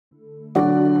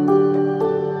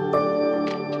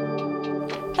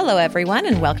Hello, everyone,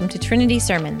 and welcome to Trinity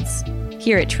Sermons.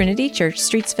 Here at Trinity Church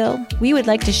Streetsville, we would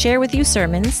like to share with you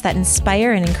sermons that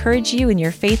inspire and encourage you in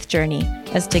your faith journey,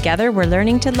 as together we're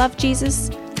learning to love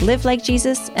Jesus, live like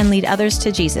Jesus, and lead others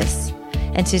to Jesus.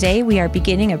 And today we are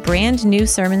beginning a brand new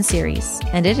sermon series,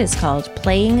 and it is called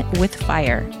Playing with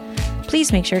Fire.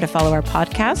 Please make sure to follow our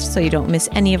podcast so you don't miss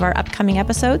any of our upcoming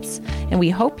episodes, and we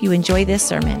hope you enjoy this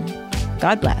sermon.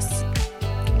 God bless.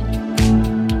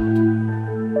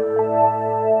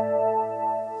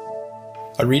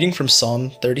 A reading from Psalm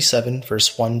 37,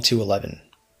 verse 1 to 11.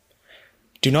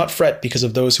 Do not fret because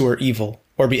of those who are evil,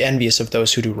 or be envious of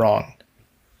those who do wrong.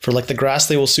 For like the grass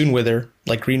they will soon wither,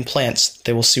 like green plants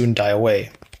they will soon die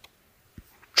away.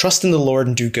 Trust in the Lord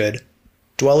and do good.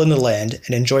 Dwell in the land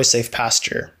and enjoy safe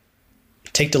pasture.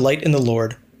 Take delight in the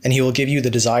Lord, and he will give you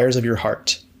the desires of your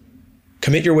heart.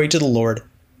 Commit your way to the Lord,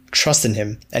 trust in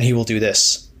him, and he will do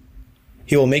this.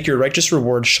 He will make your righteous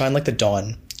reward shine like the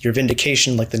dawn, your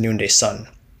vindication like the noonday sun.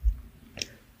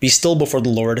 Be still before the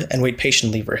Lord and wait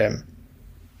patiently for him.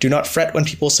 Do not fret when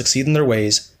people succeed in their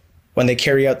ways, when they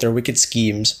carry out their wicked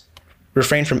schemes.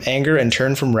 Refrain from anger and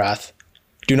turn from wrath.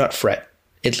 Do not fret,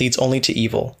 it leads only to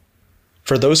evil.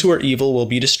 For those who are evil will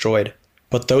be destroyed,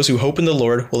 but those who hope in the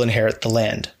Lord will inherit the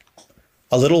land.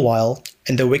 A little while,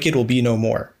 and the wicked will be no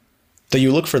more. Though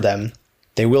you look for them,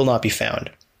 they will not be found.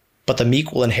 But the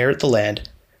meek will inherit the land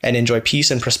and enjoy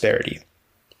peace and prosperity.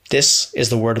 This is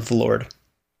the word of the Lord.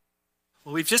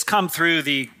 Well, we've just come through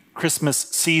the Christmas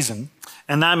season,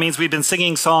 and that means we've been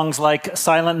singing songs like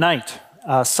Silent Night,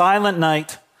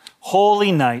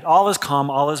 Holy Night, all is calm,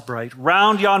 all is bright,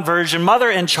 round yon virgin,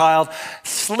 mother and child,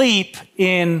 sleep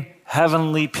in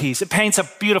heavenly peace. It paints a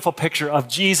beautiful picture of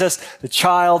Jesus, the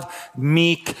child,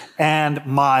 meek and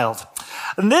mild.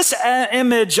 And this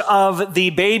image of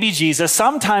the baby Jesus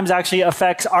sometimes actually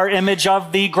affects our image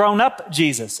of the grown-up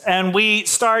Jesus. And we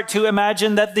start to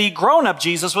imagine that the grown-up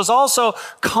Jesus was also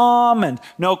calm and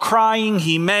no crying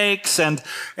he makes. And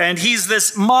he's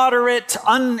this moderate,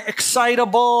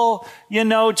 unexcitable,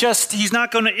 he's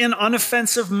not going to,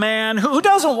 unoffensive man who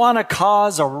doesn't want to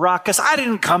cause a ruckus. I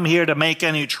didn't come here to make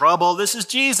any trouble. This is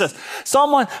Jesus.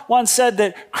 Someone once said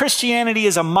that Christianity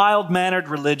is a mild-mannered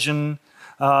religion,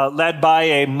 led by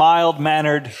a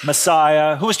mild-mannered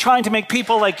Messiah who was trying to make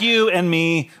people like you and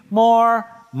me more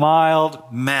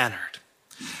mild-mannered.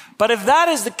 But if that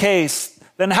is the case,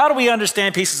 then how do we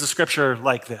understand pieces of scripture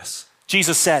like this?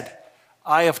 Jesus said,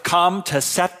 I have come to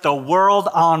set the world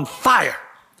on fire,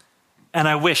 and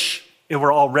I wish it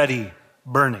were already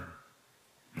burning.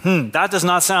 That does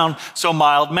not sound so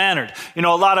mild-mannered. A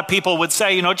lot of people would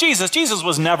say, Jesus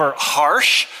was never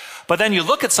harsh. But then you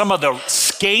look at some of the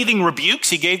scathing rebukes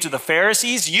he gave to the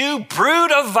Pharisees. You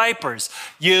brood of vipers,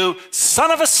 you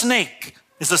son of a snake,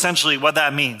 is essentially what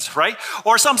that means, right?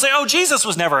 Or some say, Jesus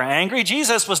was never angry.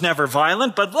 Jesus was never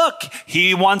violent. But look,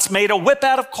 he once made a whip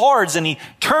out of cords and he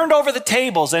turned over the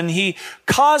tables and he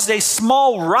caused a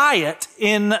small riot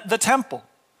in the temple.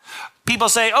 People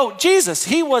say, Jesus,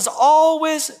 he was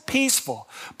always peaceful.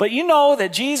 But you know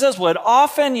that Jesus would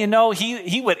often,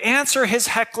 he would answer his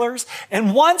hecklers.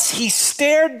 And once he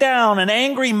stared down an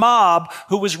angry mob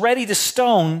who was ready to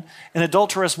stone an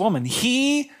adulterous woman.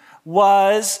 He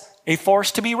was a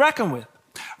force to be reckoned with.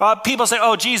 People say,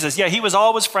 Jesus, he was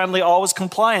always friendly, always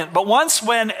compliant. But once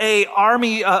when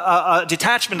a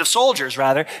detachment of soldiers,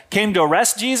 came to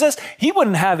arrest Jesus, he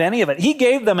wouldn't have any of it. He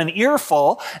gave them an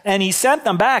earful and he sent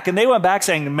them back. And they went back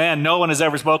saying, man, no one has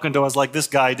ever spoken to us like this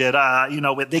guy did.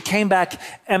 They came back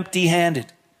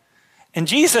empty-handed. And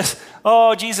Jesus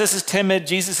is timid.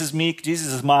 Jesus is meek.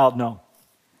 Jesus is mild. No.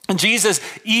 And Jesus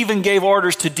even gave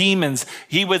orders to demons.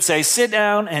 He would say, sit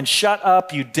down and shut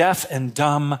up, you deaf and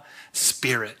dumb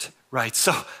spirit, right?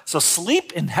 So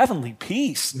sleep in heavenly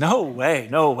peace. No way.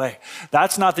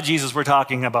 That's not the Jesus we're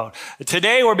talking about.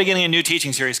 Today we're beginning a new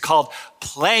teaching series called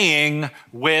Playing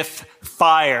with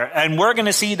Fire. And we're going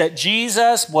to see that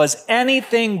Jesus was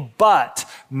anything but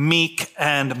meek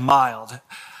and mild.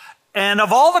 And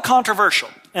of all the controversial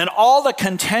and all the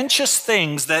contentious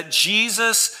things that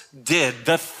Jesus did,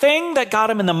 the thing that got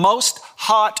him in the most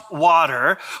hot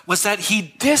water was that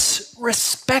he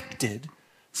disrespected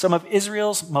some of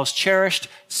Israel's most cherished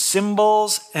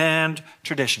symbols and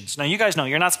traditions. Now, you guys know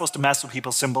you're not supposed to mess with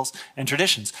people's symbols and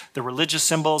traditions. The religious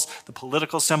symbols, the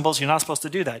political symbols, you're not supposed to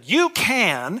do that. You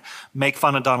can make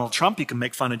fun of Donald Trump. You can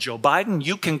make fun of Joe Biden.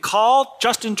 You can call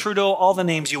Justin Trudeau all the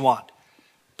names you want.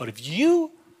 But if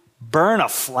you burn a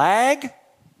flag,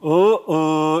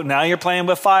 now you're playing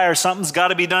with fire. Something's got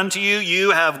to be done to you.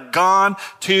 You have gone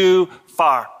too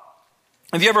far.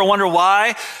 If you ever wonder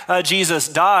why Jesus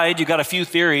died, you got a few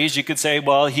theories. You could say,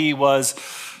 well, he was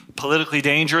politically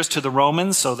dangerous to the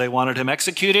Romans, so they wanted him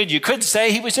executed. You could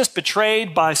say he was just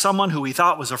betrayed by someone who he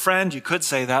thought was a friend. You could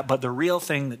say that, but the real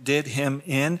thing that did him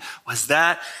in was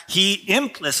that he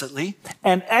implicitly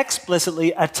and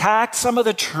explicitly attacked some of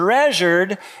the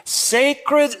treasured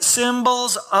sacred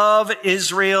symbols of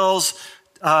Israel's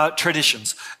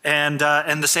traditions. And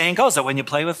the saying goes that when you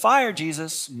play with fire,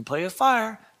 Jesus, when you play with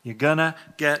fire, you're gonna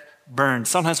get burned.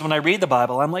 Sometimes when I read the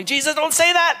Bible, I'm like, Jesus, don't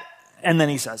say that. And then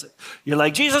he says it. You're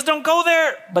like, Jesus, don't go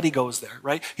there. But he goes there,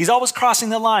 right? He's always crossing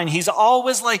the line. He's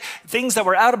always like things that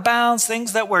were out of bounds,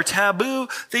 things that were taboo,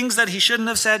 things that he shouldn't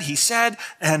have said, he said,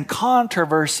 and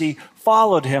controversy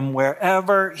followed him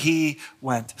wherever he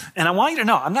went. And I want you to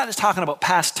know, I'm not just talking about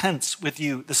past tense with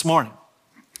you this morning.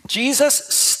 Jesus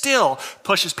still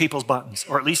pushes people's buttons,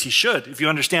 or at least he should, if you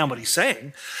understand what he's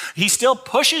saying. He still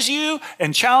pushes you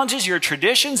and challenges your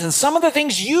traditions and some of the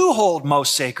things you hold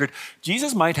most sacred.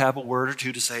 Jesus might have a word or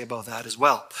two to say about that as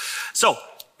well. So,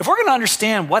 if we're going to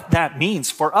understand what that means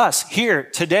for us here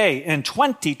today in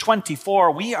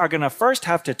 2024, we are going to first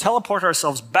have to teleport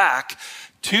ourselves back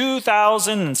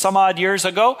 2,000 and some odd years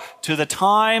ago to the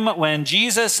time when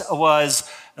Jesus was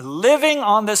living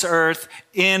on this earth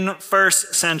in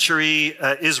first century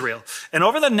Israel. And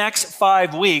over the next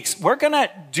 5 weeks, we're going to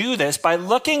do this by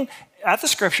looking at the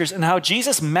scriptures and how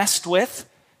Jesus messed with,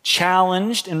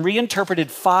 challenged, and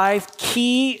reinterpreted 5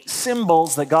 key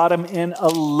symbols that got him in a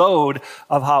load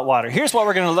of hot water. Here's what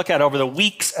we're going to look at over the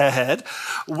weeks ahead.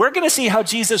 We're going to see how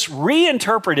Jesus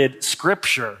reinterpreted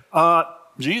scripture.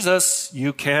 Jesus,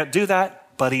 you can't do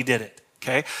that, but he did it.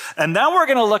 Okay. And now we're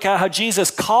going to look at how Jesus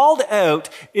called out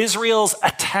Israel's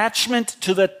attachment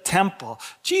to the temple.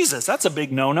 Jesus, that's a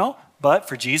big no-no. But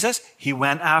for Jesus, he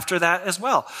went after that as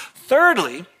well.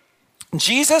 Thirdly,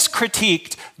 Jesus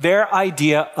critiqued their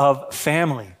idea of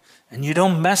family. And you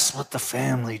don't mess with the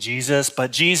family, Jesus.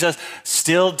 But Jesus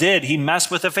still did. He messed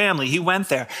with the family. He went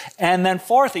there. And then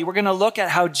fourthly, we're going to look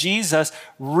at how Jesus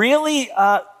really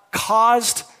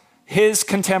caused his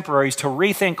contemporaries to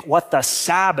rethink what the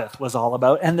Sabbath was all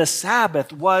about. And the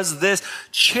Sabbath was this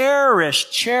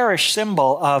cherished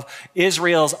symbol of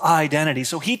Israel's identity.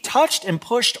 So he touched and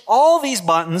pushed all these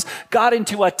buttons, got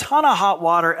into a ton of hot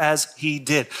water as he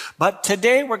did. But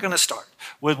today we're going to start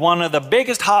with one of the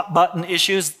biggest hot button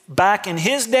issues back in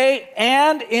his day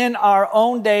and in our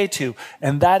own day too.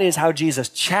 And that is how Jesus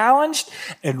challenged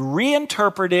and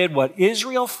reinterpreted what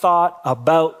Israel thought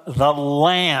about the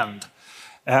land.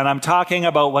 And I'm talking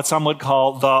about what some would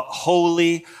call the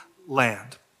Holy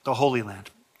Land. The Holy Land.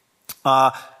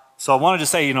 So I wanted to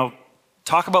say,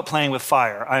 talk about playing with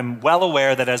fire. I'm well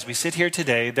aware that as we sit here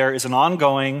today, there is an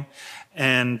ongoing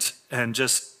and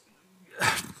just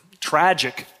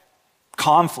tragic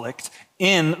conflict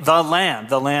in the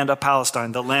land of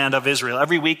Palestine, the land of Israel.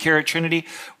 Every week here at Trinity,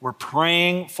 we're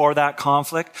praying for that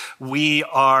conflict. We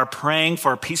are praying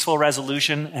for a peaceful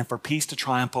resolution and for peace to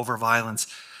triumph over violence.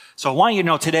 So I want you to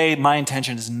know today, my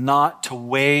intention is not to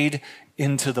wade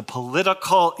into the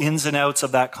political ins and outs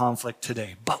of that conflict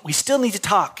today. But we still need to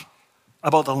talk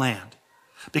about the land.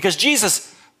 Because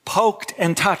Jesus poked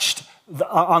and touched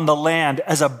on the land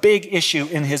as a big issue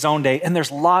in his own day. And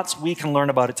there's lots we can learn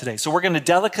about it today. So we're going to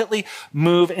delicately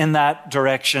move in that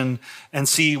direction and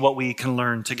see what we can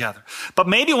learn together. But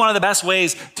maybe one of the best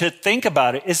ways to think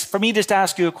about it is for me just to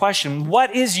ask you a question.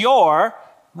 What is your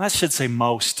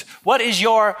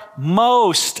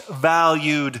most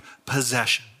valued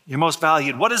possession? Your most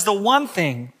valued. What is the one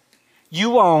thing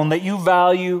you own that you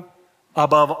value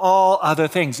above all other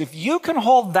things? If you can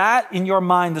hold that in your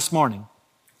mind this morning,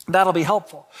 that'll be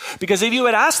helpful. Because if you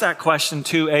had asked that question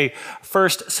to a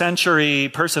first century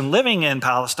person living in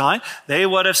Palestine, they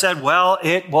would have said, well,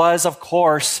 it was, of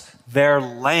course, their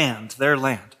land.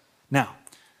 Now,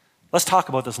 let's talk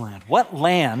about this land. What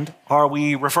land are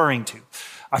we referring to?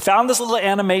 I found this little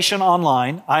animation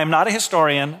online. I am not a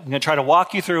historian. I'm going to try to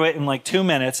walk you through it in like 2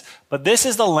 minutes, but this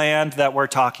is the land that we're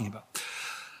talking about.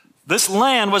 This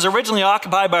land was originally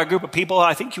occupied by a group of people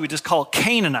I think you would just call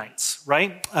Canaanites,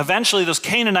 right? Eventually, those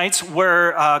Canaanites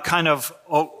were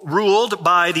ruled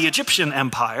by the Egyptian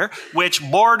Empire, which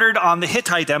bordered on the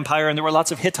Hittite Empire, and there were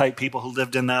lots of Hittite people who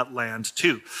lived in that land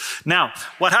too. Now,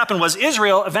 what happened was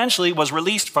Israel eventually was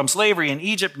released from slavery in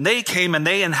Egypt, and they came and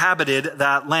they inhabited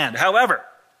that land. However,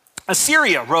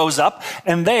 Assyria rose up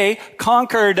and they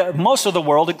conquered most of the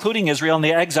world, including Israel, and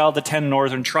they exiled the 10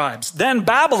 northern tribes. Then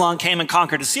Babylon came and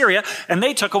conquered Assyria, and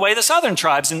they took away the southern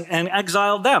tribes and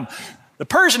exiled them. The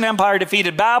Persian Empire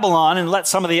defeated Babylon and let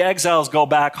some of the exiles go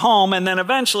back home. And then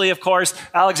eventually, of course,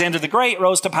 Alexander the Great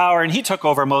rose to power and he took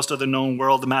over most of the known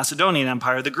world, the Macedonian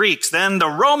Empire, the Greeks. Then the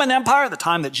Roman Empire, the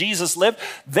time that Jesus lived,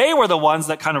 they were the ones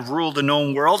that kind of ruled the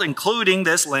known world, including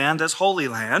this land, this Holy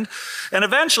Land. And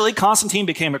eventually, Constantine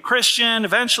became a Christian.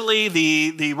 Eventually,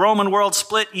 the Roman world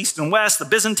split east and west, the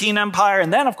Byzantine Empire.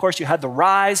 And then, of course, you had the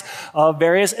rise of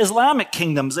various Islamic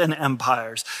kingdoms and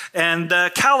empires. And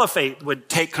the Caliphate would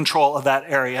take control of that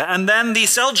area. And then the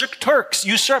Seljuk Turks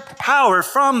usurped power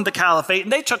from the Caliphate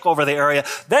and they took over the area.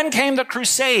 Then came the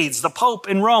Crusades. The Pope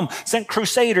in Rome sent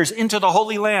crusaders into the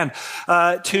Holy Land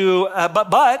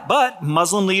but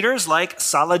Muslim leaders like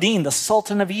Saladin, the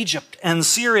Sultan of Egypt and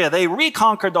Syria, they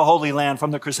reconquered the Holy Land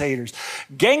from the Crusaders.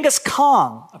 Genghis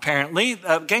Khan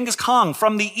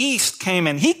from the east came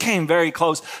in. He came very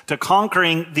close to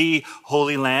conquering the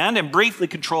Holy Land and briefly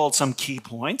controlled some key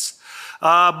points.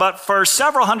 But for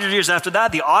several hundred years after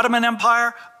that, the Ottoman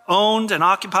Empire owned and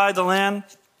occupied the land.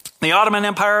 The Ottoman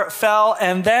Empire fell,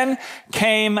 and then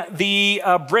came the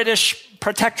British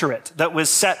protectorate that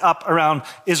was set up around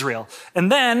Israel.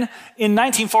 And then in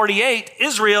 1948,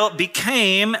 Israel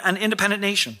became an independent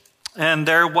nation. And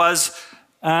there was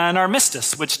an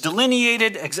armistice, which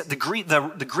delineated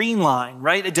the green line,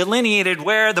 right? It delineated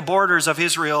where the borders of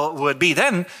Israel would be.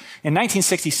 Then, in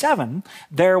 1967,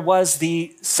 there was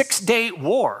the Six-Day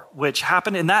War, which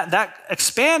happened, and that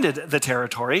expanded the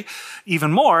territory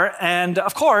even more. And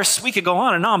of course, we could go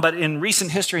on and on, but in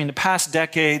recent history, in the past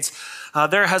decades,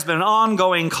 there has been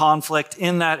ongoing conflict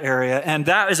in that area, and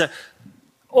that is a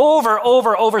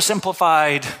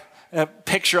oversimplified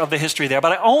picture of the history there,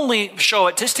 but I only show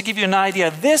it just to give you an idea.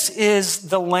 This is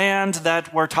the land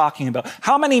that we're talking about.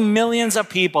 How many millions of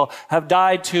people have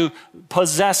died to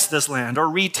possess this land or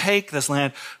retake this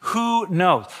land? Who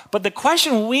knows? But the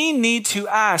question we need to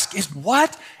ask is,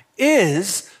 what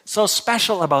is so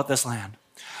special about this land?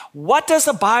 What does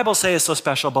the Bible say is so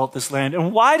special about this land?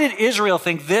 And why did Israel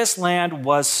think this land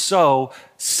was so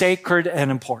sacred and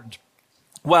important?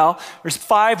 Well, there's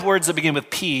 5 words that begin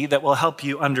with P that will help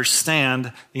you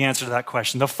understand the answer to that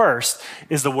question. The first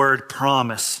is the word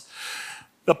promise.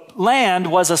 The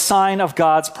land was a sign of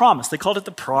God's promise. They called it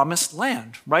the promised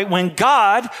land, right? When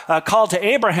God called to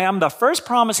Abraham, the first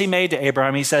promise he made to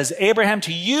Abraham, he says, Abraham,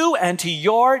 to you and to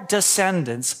your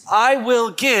descendants, I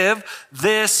will give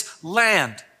this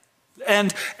land.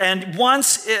 And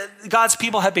once God's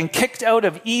people had been kicked out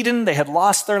of Eden, they had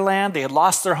lost their land, they had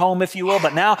lost their home, if you will,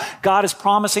 but now God is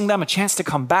promising them a chance to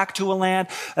come back to a land,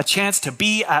 a chance to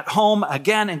be at home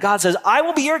again. And God says, I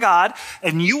will be your God,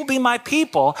 and you will be my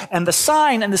people, and the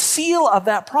sign and the seal of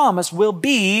that promise will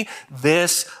be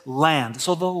this land.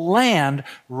 So the land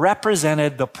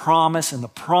represented the promise, and the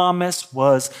promise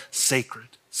was sacred.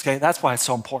 Okay, that's why it's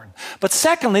so important. But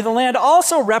secondly, the land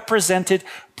also represented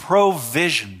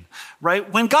provision, right?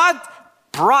 When God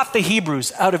brought the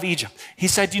Hebrews out of Egypt, he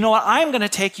said, you know what? I'm going to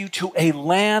take you to a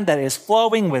land that is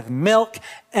flowing with milk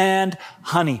and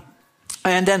honey.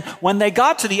 And then when they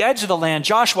got to the edge of the land,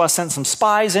 Joshua sent some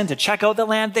spies in to check out the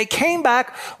land. They came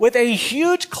back with a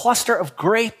huge cluster of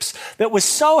grapes that was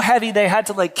so heavy they had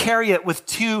to carry it with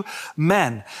 2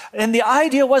 men. And the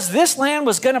idea was this land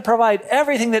was going to provide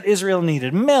everything that Israel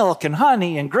needed: milk and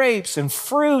honey and grapes and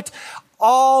fruit.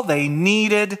 All they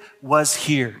needed was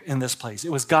here in this place.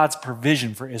 It was God's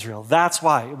provision for Israel. That's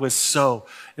why it was so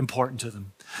important to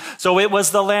them. So it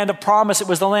was the land of promise, it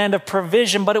was the land of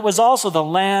provision, but it was also the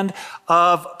land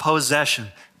of possession.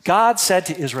 God said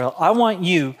to Israel, I want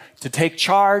you to take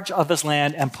charge of this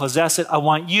land and possess it. I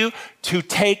want you to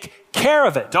take care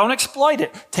of it. Don't exploit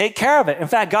it. Take care of it. In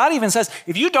fact, God even says,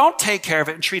 if you don't take care of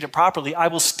it and treat it properly, I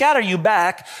will scatter you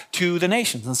back to the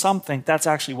nations. And some think that's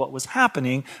actually what was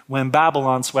happening when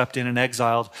Babylon swept in and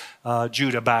exiled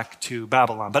Judah back to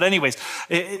Babylon. But anyways,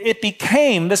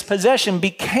 this possession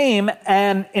became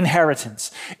an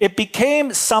inheritance. It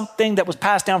became something that was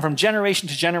passed down from generation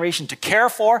to generation to care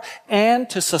for and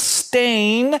to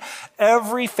sustain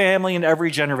every family and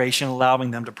every generation,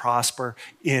 allowing them to prosper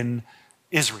in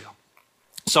Israel.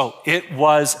 So it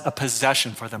was a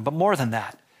possession for them, but more than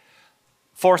that.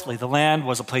 Fourthly, the land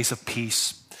was a place of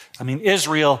peace. I mean,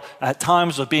 Israel at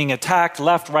times was being attacked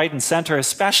left, right, and center,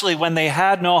 especially when they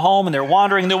had no home and they're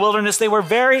wandering in the wilderness. They were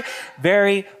very,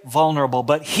 very vulnerable.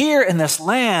 But here in this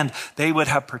land, they would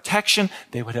have protection,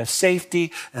 they would have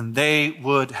safety, and they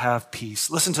would have peace.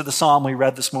 Listen to the psalm we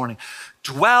read this morning.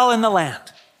 Dwell in the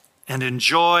land and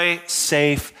enjoy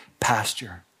safe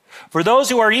pasture. For those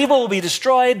who are evil will be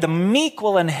destroyed. The meek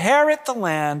will inherit the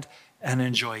land and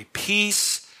enjoy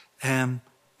peace and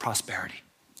prosperity.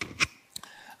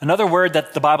 Another word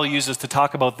that the Bible uses to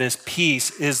talk about this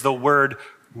peace is the word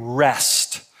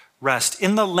rest. Rest.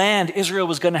 In the land, Israel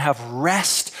was going to have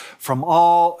rest from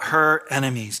all her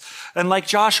enemies. And like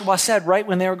Joshua said right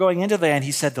when they were going into the land,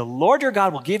 he said, the Lord your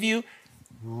God will give you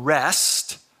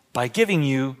rest by giving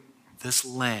you this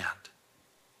land.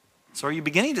 So are you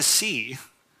beginning to see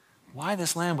why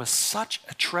this land was such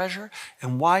a treasure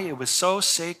and why it was so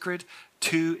sacred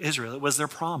to Israel? It was their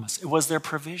promise. It was their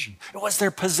provision. It was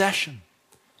their possession.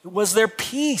 It was their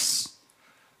peace.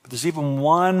 But there's even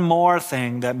one more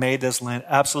thing that made this land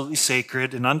absolutely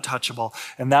sacred and untouchable,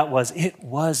 and that was it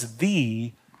was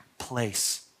the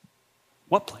place.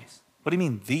 What place? What do you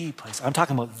mean, the place? I'm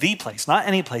talking about the place, not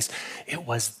any place. It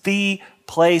was the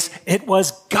place. It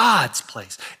was God's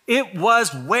place. It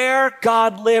was where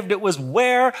God lived. It was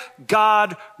where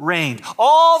God reigned.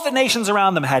 All the nations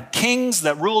around them had kings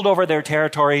that ruled over their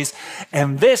territories,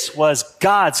 and this was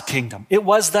God's kingdom. It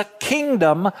was the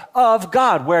kingdom of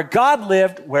God, where God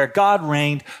lived, where God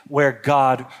reigned, where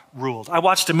God ruled. I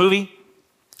watched a movie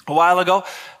a while ago.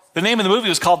 The name of the movie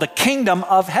was called The Kingdom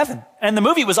of Heaven. And the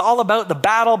movie was all about the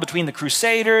battle between the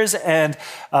Crusaders and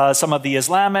some of the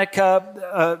Islamic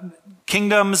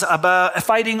kingdoms about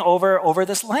fighting over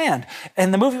this land.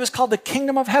 And the movie was called The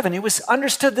Kingdom of Heaven. It was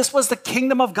understood this was the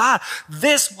kingdom of God.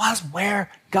 This was where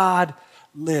God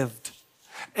lived.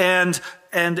 And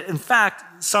in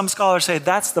fact, some scholars say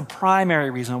that's the primary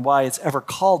reason why it's ever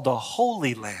called the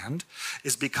Holy Land,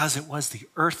 is because it was the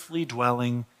earthly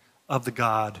dwelling of the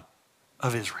God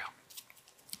of Israel.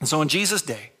 And so in Jesus'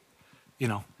 day,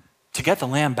 to get the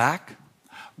land back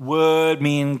would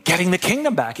mean getting the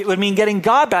kingdom back. It would mean getting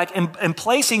God back and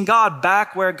placing God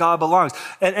back where God belongs.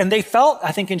 And they felt,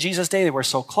 I think in Jesus' day, they were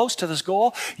so close to this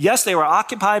goal. Yes, they were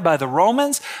occupied by the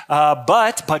Romans,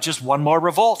 but just one more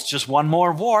revolt, just one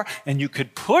more war, and you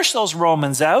could push those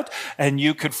Romans out and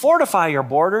you could fortify your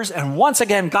borders. And once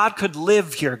again, God could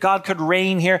live here. God could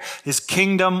reign here. His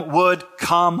kingdom would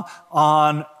come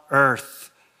on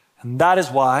earth. And that is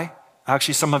why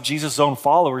actually some of Jesus' own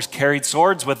followers carried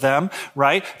swords with them,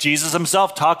 right? Jesus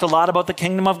himself talked a lot about the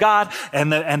kingdom of God,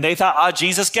 and they thought,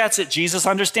 Jesus gets it. Jesus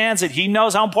understands it. He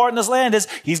knows how important this land is.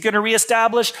 He's going to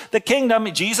reestablish the kingdom.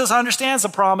 Jesus understands the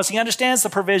promise. He understands the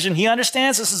provision. He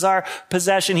understands this is our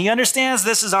possession. He understands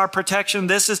this is our protection.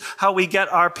 This is how we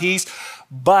get our peace.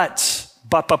 But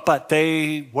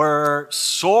they were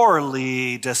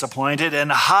sorely disappointed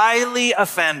and highly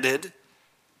offended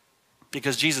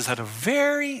because Jesus had a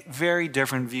very, very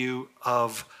different view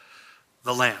of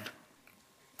the land.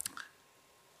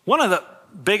 One of the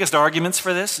biggest arguments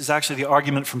for this is actually the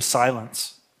argument from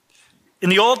silence. In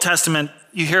the Old Testament,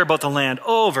 you hear about the land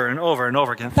over and over and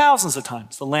over again. Thousands of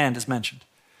times the land is mentioned.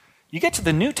 You get to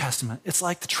the New Testament, it's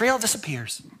like the trail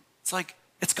disappears. It's like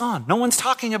it's gone. No one's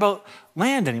talking about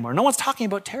land anymore. No one's talking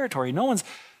about territory. No one's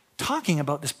talking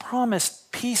about this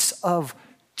promised piece of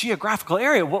geographical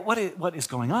area. What is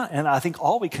going on? And I think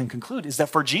all we can conclude is that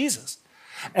for Jesus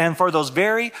and for those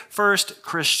very first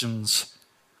Christians,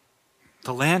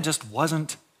 the land just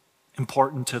wasn't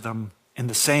important to them in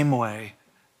the same way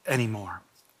anymore.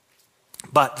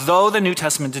 But though the New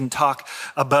Testament didn't talk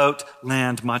about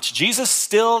land much, Jesus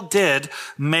still did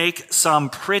make some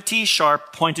pretty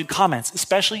sharp, pointed comments,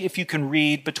 especially if you can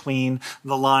read between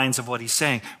the lines of what he's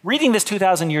saying. Reading this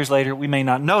 2,000 years later, we may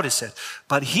not notice it,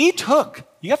 but you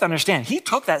have to understand, he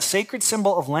took that sacred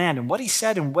symbol of land and what he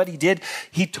said and what he did,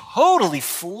 he totally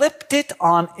flipped it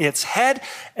on its head,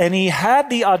 and he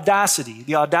had the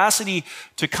audacity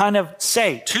to kind of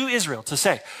say to Israel,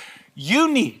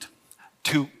 you need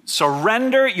to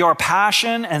surrender your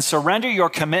passion and surrender your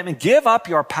commitment, give up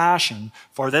your passion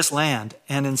for this land,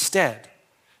 and instead,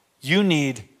 you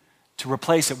need to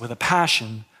replace it with a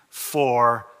passion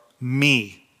for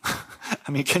me.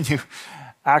 I mean, can you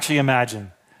actually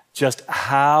imagine just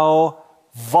how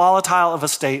volatile of a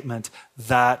statement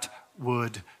that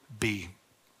would be?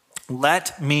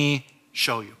 Let me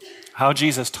show you how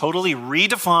Jesus totally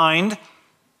redefined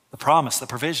the promise, the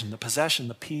provision, the possession,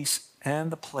 the peace,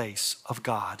 and the place of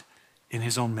God in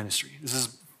his own ministry.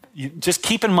 Just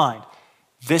keep in mind,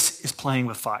 this is playing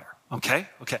with fire, okay?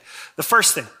 The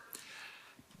first thing,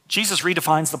 Jesus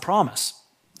redefines the promise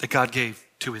that God gave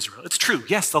to Israel. It's true,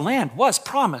 yes, the land was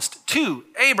promised to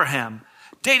Abraham,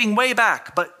 dating way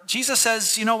back, but Jesus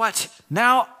says, you know what?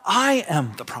 Now I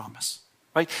am the promise,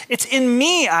 right? It's in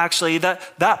me, actually,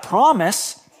 that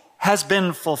promise has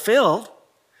been fulfilled.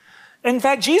 In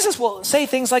fact, Jesus will say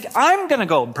things like, I'm going to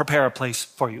go and prepare a place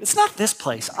for you. It's not this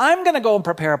place. I'm going to go and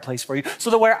prepare a place for you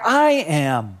so that where I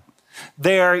am,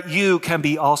 there you can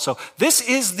be also. This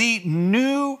is the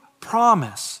new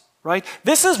promise right?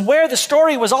 This is where the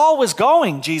story was always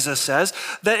going, Jesus says,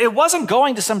 that it wasn't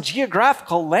going to some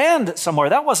geographical land somewhere.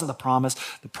 That wasn't the promise.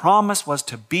 The promise was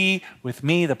to be with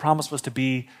me. The promise was to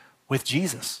be with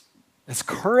Jesus. It's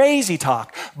crazy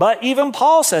talk. But even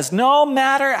Paul says, no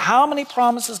matter how many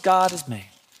promises God has made,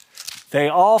 they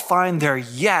all find their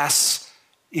yes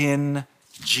in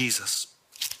Jesus.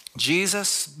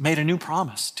 Jesus made a new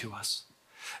promise to us.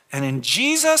 And in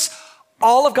Jesus,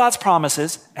 all of God's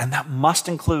promises, and that must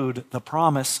include the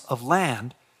promise of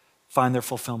land, find their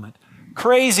fulfillment.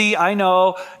 Crazy, I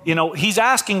know. He's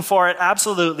asking for it,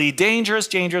 absolutely. Dangerous,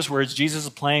 dangerous words. Jesus is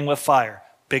playing with fire,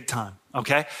 big time,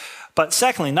 okay? But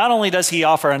secondly, not only does he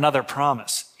offer another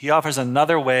promise, he offers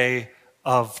another way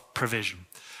of provision.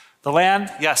 The land,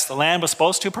 yes, the land was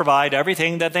supposed to provide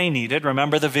everything that they needed.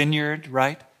 Remember the vineyard,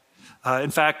 right?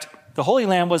 In fact, the Holy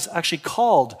Land was actually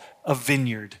called a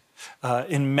vineyard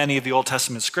in many of the Old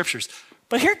Testament scriptures.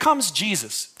 But here comes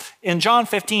Jesus in John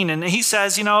 15, and he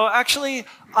says, actually,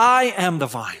 I am the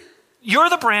vine.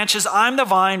 You're the branches, I'm the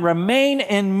vine. Remain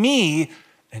in me,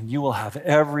 and you will have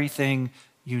everything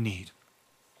you need.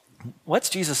 What's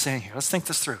Jesus saying here? Let's think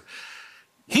this through.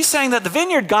 He's saying that the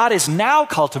vineyard God is now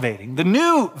cultivating, the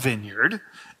new vineyard,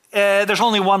 there's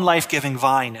only one life-giving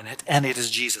vine in it, and it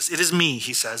is Jesus. It is me,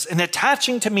 he says. And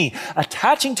attaching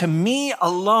to me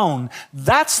alone,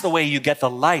 that's the way you get the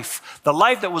life. The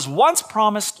life that was once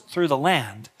promised through the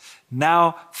land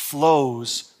now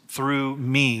flows through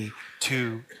me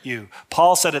to you.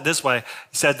 Paul said it this way.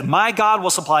 He said, my God will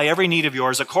supply every need of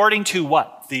yours according to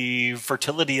what? The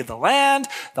fertility of the land,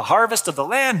 the harvest of the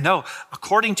land? No,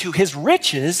 according to his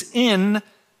riches in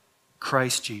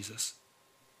Christ Jesus.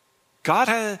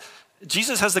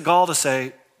 Jesus has the gall to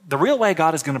say, the real way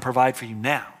God is going to provide for you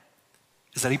now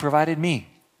is that he provided me.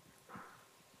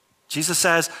 Jesus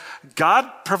says, God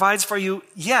provides for you.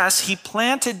 Yes, he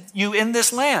planted you in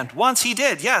this land. Once he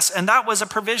did, yes. And that was a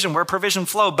provision where provision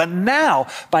flowed. But now,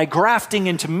 by grafting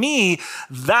into me,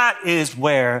 that is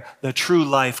where the true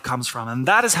life comes from. And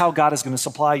that is how God is going to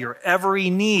supply your every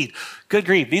need. Good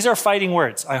grief. These are fighting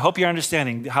words. I hope you're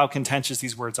understanding how contentious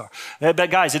these words are.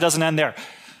 But guys, it doesn't end there.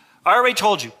 I already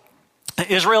told you,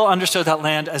 Israel understood that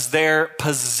land as their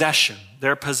possession.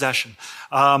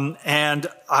 And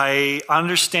I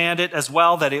understand it as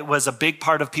well that it was a big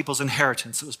part of people's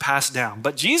inheritance. It was passed down.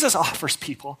 But Jesus offers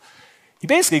people, he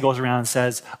basically goes around and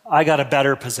says, I got a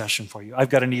better possession for you. I've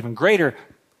got an even greater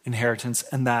inheritance,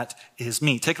 and that is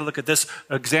me. Take a look at this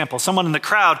example. Someone in the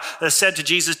crowd said to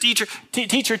Jesus,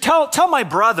 Teacher, tell my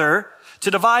brother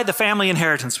to divide the family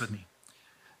inheritance with me.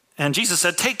 And Jesus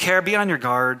said, take care, be on your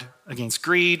guard against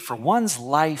greed, for one's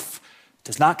life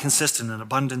does not consist in an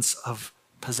abundance of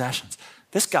possessions.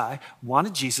 This guy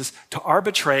wanted Jesus to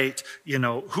arbitrate,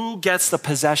 who gets the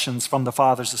possessions from the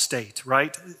father's estate,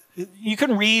 right? You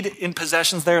can read in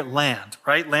possessions there, land,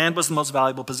 right? Land was the most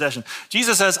valuable possession.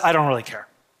 Jesus says, I don't really care,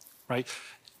 right?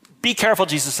 Be careful,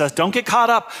 Jesus says. Don't get caught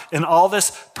up in all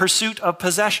this pursuit of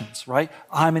possessions, right?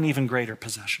 I'm an even greater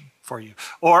possession for you.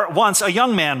 Or once a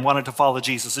young man wanted to follow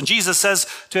Jesus, and Jesus says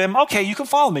to him, okay, you can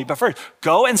follow me, but first,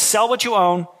 go and sell what you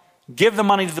own, give the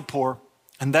money to the poor,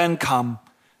 and then come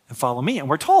and follow me. And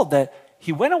we're told that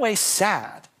he went away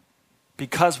sad.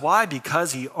 Because why?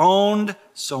 Because he owned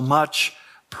so much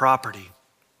property.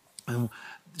 And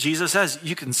Jesus says,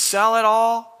 you can sell it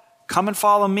all, come and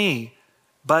follow me.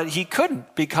 But he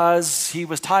couldn't because he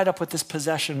was tied up with this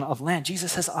possession of land.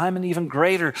 Jesus says, I'm an even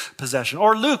greater possession.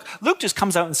 Or Luke just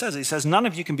comes out and says, he says, none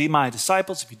of you can be my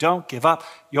disciples if you don't give up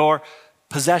your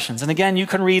possessions. And again, you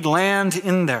can read land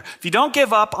in there. If you don't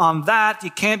give up on that, you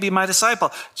can't be my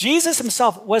disciple. Jesus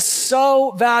himself was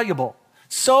so valuable.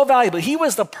 So valuable. He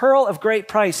was the pearl of great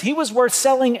price. He was worth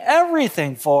selling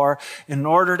everything for in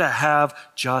order to have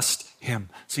just him.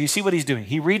 So you see what he's doing.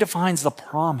 He redefines the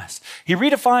promise. He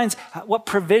redefines what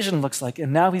provision looks like.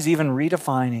 And now he's even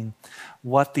redefining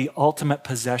what the ultimate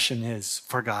possession is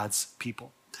for God's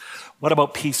people. What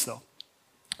about peace, though?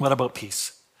 What about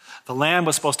peace? The land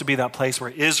was supposed to be that place where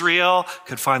Israel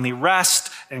could finally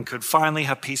rest and could finally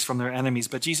have peace from their enemies.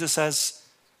 But Jesus says,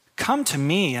 come to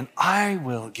me and I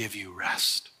will give you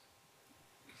rest.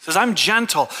 He says, I'm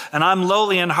gentle and I'm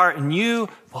lowly in heart, and you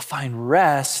will find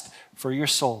rest for your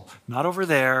soul. Not over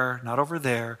there,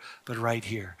 but right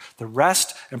here. The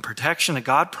rest and protection that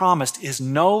God promised is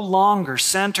no longer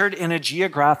centered in a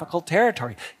geographical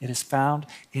territory. It is found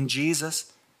in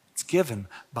Jesus. It's given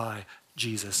by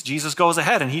Jesus. Jesus goes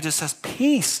ahead and he just says,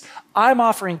 peace. I'm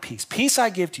offering peace. Peace I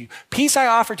give to you. Peace I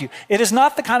offer to you. It is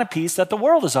not the kind of peace that the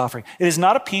world is offering. It is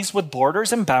not a peace with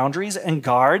borders and boundaries and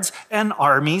guards and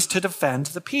armies to defend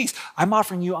the peace. I'm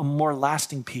offering you a more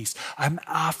lasting peace. I'm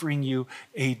offering you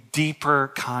a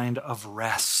deeper kind of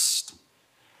rest.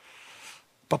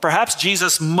 But perhaps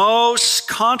Jesus' most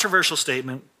controversial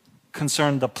statement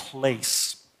concerned the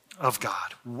place of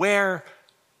God. Where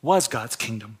was God's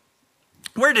kingdom?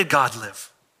 Where did God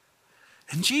live?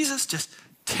 And Jesus, just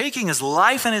taking his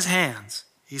life in his hands,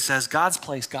 he says, God's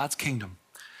place, God's kingdom,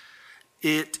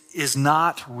 it is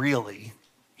not really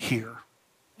here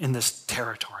in this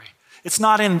territory. It's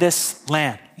not in this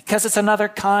land because it's another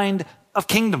kind of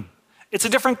kingdom. It's a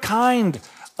different kind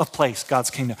of place,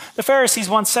 God's kingdom. The Pharisees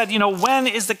once said, when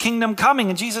is the kingdom coming?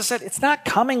 And Jesus said, it's not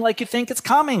coming like you think it's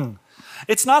coming.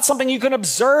 It's not something you can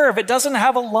observe. It doesn't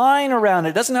have a line around it.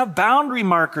 It doesn't have boundary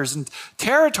markers and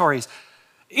territories.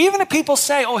 Even if people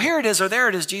say, oh, here it is or there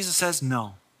it is, Jesus says,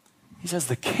 no. He says,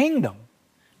 the kingdom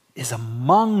is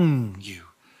among you.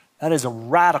 That is a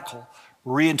radical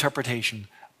reinterpretation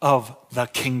of the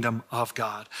kingdom of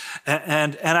God.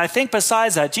 And I think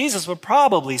besides that, Jesus would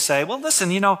probably say, well, listen,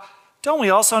 don't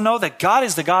we also know that God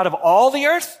is the God of all the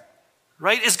earth?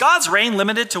 Right? Is God's reign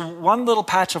limited to one little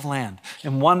patch of land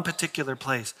in one particular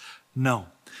place? No.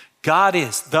 God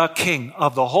is the king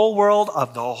of the whole world,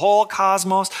 of the whole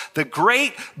cosmos. The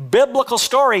great biblical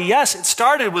story, yes, it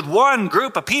started with one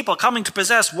group of people coming to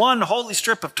possess one holy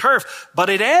strip of turf, but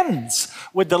it ends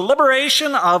with the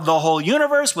liberation of the whole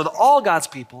universe with all God's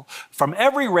people from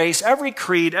every race, every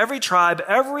creed, every tribe,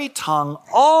 every tongue,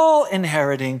 all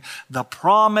inheriting the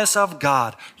promise of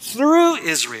God through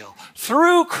Israel,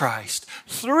 through Christ,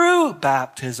 through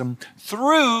baptism,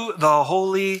 through the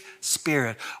Holy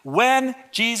Spirit. When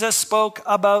Jesus spoke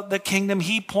about the kingdom,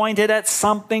 he pointed at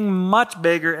something much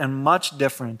bigger and much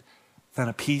different than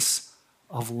a piece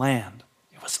of land.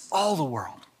 It was all the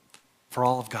world for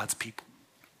all of God's people.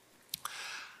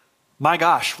 My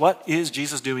gosh, what is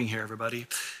Jesus doing here, everybody?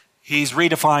 He's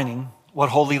redefining what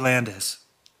Holy Land is.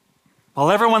 While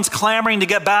everyone's clamoring to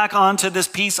get back onto this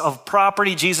piece of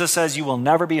property, Jesus says, you will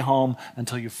never be home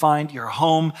until you find your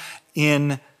home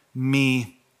in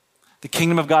me. The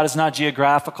kingdom of God is not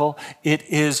geographical, it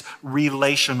is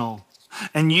relational.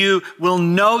 And you will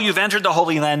know you've entered the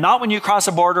Holy Land, not when you cross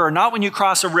a border or not when you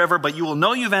cross a river, but you will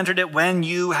know you've entered it when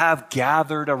you have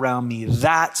gathered around me.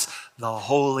 That's the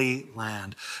Holy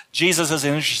Land. Jesus is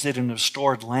interested in a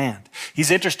restored land. He's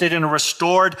interested in a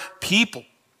restored people.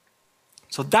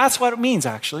 So that's what it means,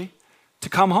 actually, to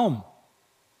come home.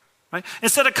 Right?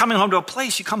 Instead of coming home to a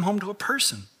place, you come home to a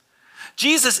person.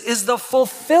 Jesus is the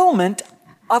fulfillment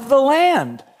of the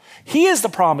land. He is the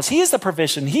promise. He is the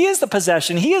provision. He is the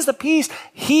possession. He is the peace.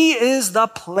 He is the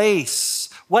place.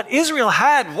 What Israel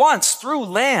had once through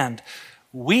land,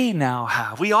 we now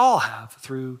have. We all have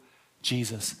through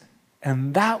Jesus.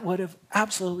 And that would have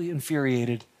absolutely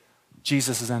infuriated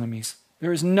Jesus' enemies.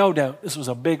 There is no doubt this was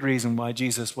a big reason why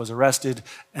Jesus was arrested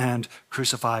and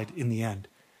crucified in the end.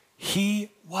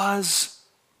 He was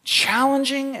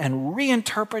challenging and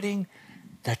reinterpreting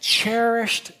the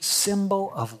cherished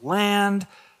symbol of land,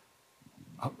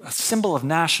 a symbol of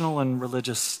national and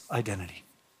religious identity.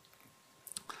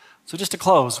 So just to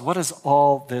close, what does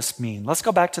all this mean? Let's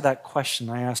go back to that question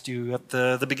I asked you at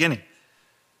the beginning.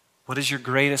 What is your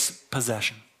greatest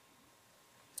possession?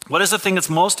 What is the thing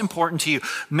that's most important to you?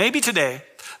 Maybe today,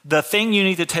 the thing you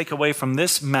need to take away from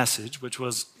this message, which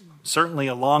was certainly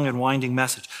a long and winding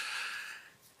message,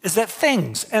 is that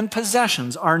things and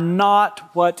possessions are not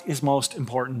what is most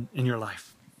important in your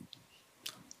life.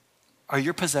 Are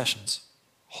your possessions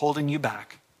holding you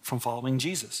back from following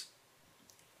Jesus?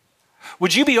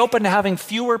 Would you be open to having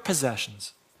fewer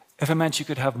possessions if it meant you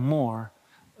could have more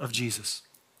of Jesus?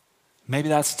 Maybe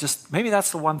that's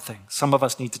the one thing some of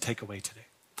us need to take away today.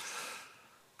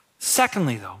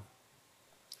 Secondly, though,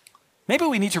 maybe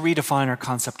we need to redefine our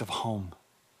concept of home.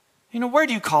 Where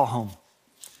do you call home?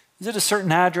 Is it a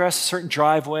certain address, a certain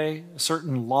driveway, a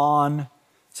certain lawn?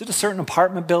 Is it a certain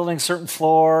apartment building, a certain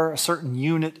floor, a certain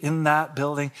unit in that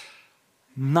building?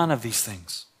 None of these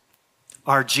things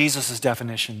are Jesus'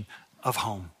 definition of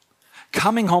home.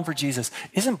 Coming home for Jesus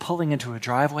isn't pulling into a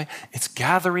driveway, it's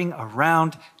gathering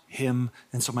around him.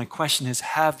 And so my question is,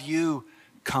 have you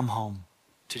come home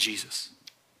to Jesus?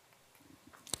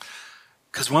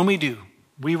 Because when we do,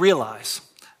 we realize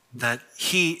that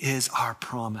he is our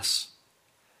promise,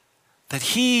 that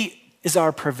he is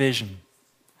our provision,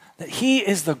 that he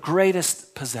is the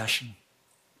greatest possession.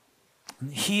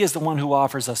 And he is the one who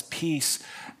offers us peace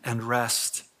and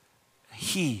rest.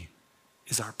 He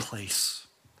is our place.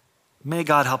 May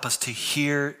God help us to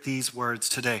hear these words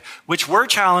today, which were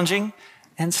challenging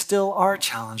and still are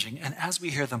challenging. And as we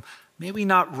hear them, may we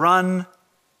not run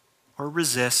or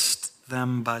resist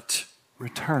them, but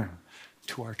return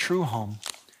to our true home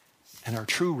and our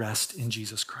true rest in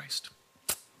Jesus Christ.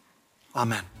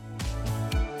 Amen.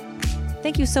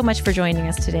 Thank you so much for joining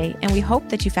us today, and we hope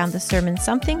that you found this sermon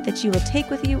something that you will take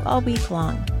with you all week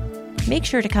long. Make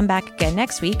sure to come back again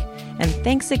next week, and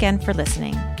thanks again for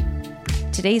listening.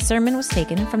 Today's sermon was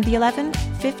taken from the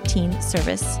 11:15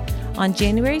 service on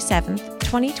January 7th,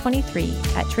 2023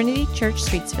 at Trinity Church,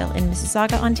 Streetsville in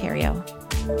Mississauga, Ontario.